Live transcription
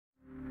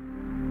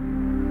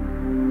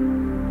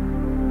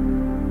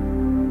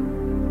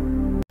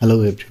Hello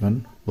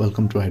everyone,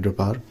 welcome to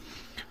Hydropower.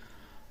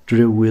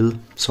 Today we'll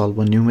solve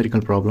a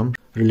numerical problem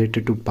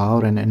related to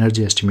power and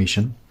energy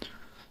estimation.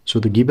 So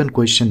the given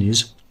question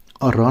is,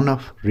 a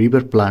run-off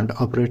river plant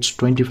operates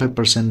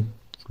 25%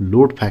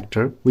 load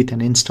factor with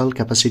an installed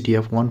capacity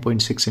of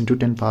 1.6 into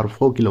 10 power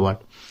 4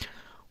 kilowatt.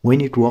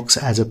 When it works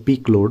as a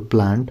peak load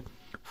plant,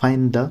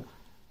 find the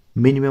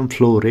minimum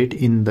flow rate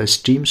in the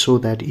stream so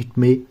that it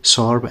may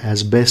serve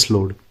as base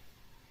load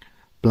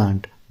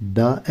plant.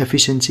 The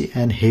efficiency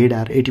and head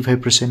are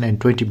 85%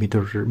 and 20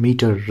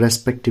 meter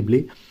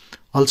respectively.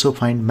 Also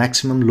find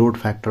maximum load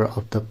factor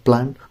of the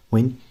plant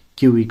when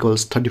Q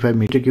equals 35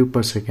 meter cube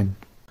per second.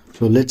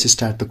 So let's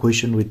start the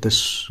question with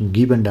this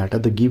given data.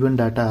 The given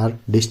data are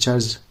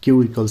discharge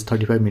Q equals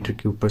 35 meter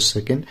cube per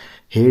second,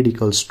 head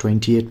equals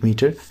 28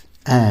 meter,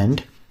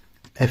 and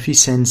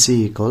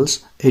efficiency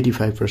equals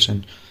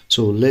 85%.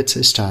 So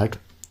let's start.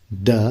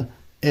 The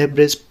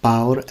average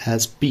power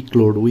as peak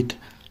load with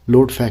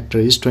load factor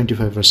is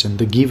 25%.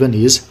 The given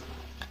is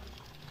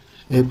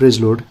average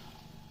load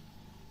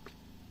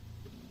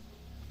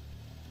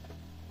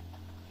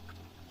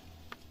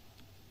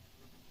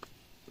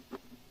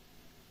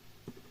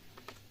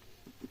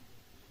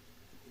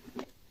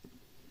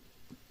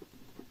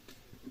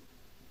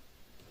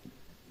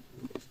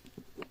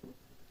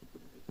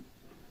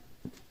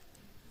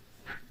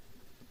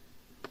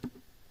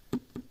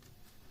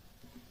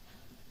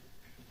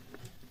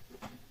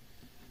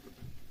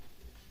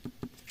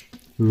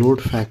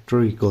load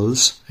factor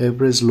equals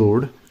average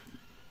load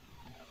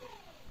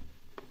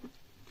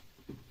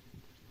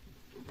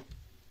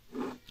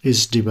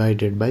is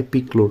divided by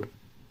peak load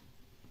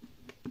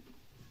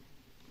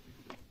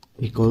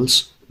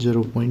equals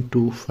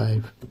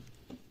 0.25.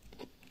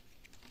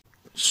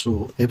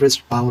 So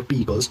average power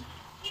P equals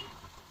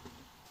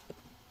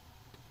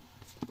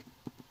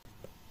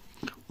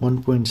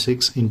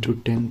 1.6 into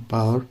 10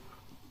 power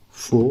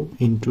 4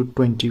 into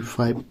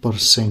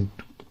 25%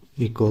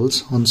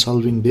 equals, on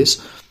solving this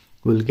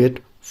we'll get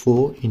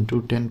 4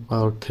 into 10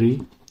 power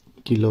 3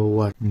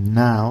 kilowatt.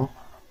 Now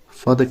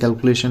for the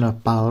calculation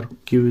of power,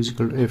 Q is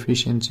equal to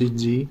efficiency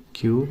G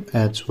Q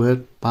H,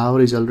 where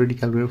power is already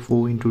calculated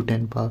 4 into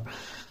 10 power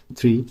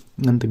 3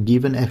 and the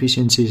given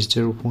efficiency is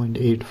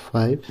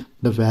 0.85.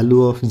 The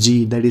value of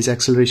G, that is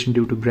acceleration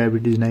due to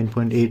gravity, is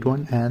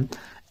 9.81 and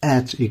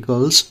H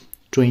equals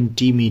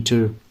 20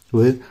 meter,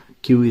 where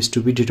Q is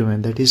to be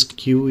determined. That is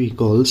Q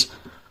equals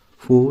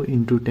 4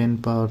 into 10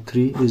 power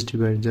 3 is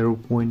divided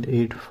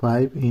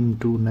 0.85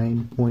 into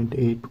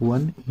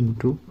 9.81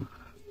 into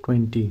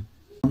 20.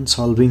 On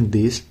solving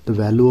this, the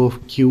value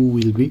of Q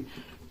will be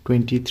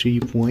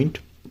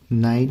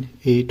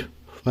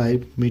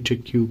 23.985 meter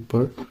cube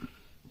per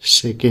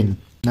second.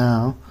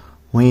 Now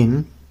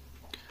when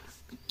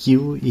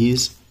Q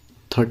is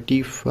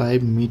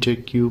 35 meter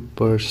cube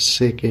per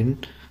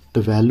second,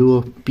 the value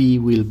of P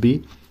will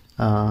be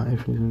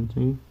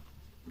efficiency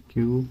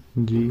Q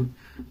G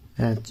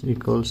H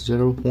equals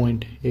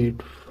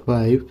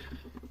 0.85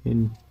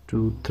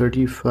 into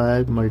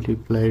 35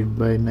 multiplied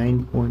by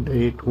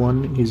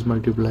 9.81 is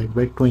multiplied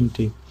by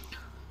 20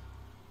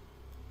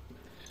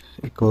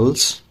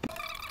 equals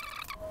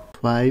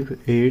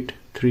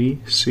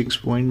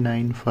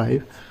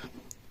 5836.95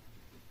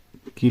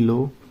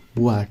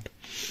 kilowatt.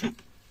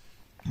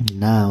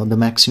 Now the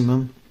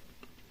maximum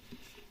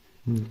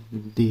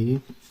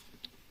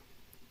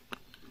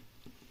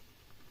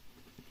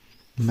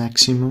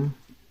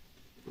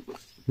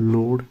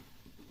load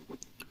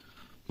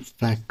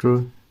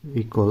factor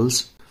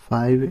equals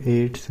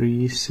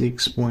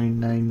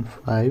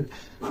 5836.95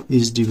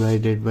 is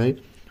divided by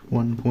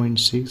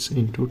 1.6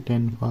 into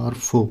 10 power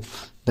 4.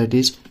 That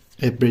is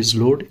average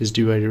load is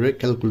divided by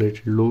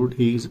calculated load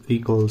is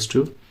equals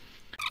to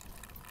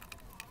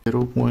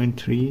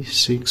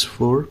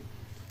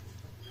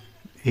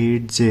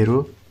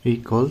 0.36480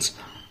 equals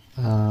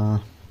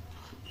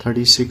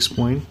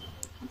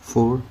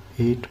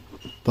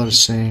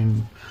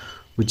 36.48%,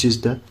 which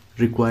is the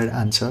required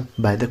answer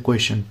by the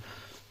question.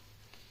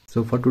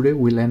 So for today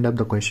we'll end up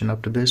the question.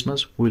 After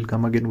Christmas we'll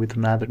come again with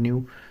another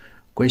new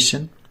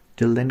question.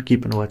 Till then,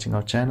 keep on watching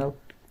our channel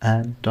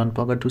and don't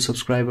forget to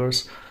subscribe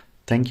us.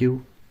 Thank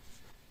you.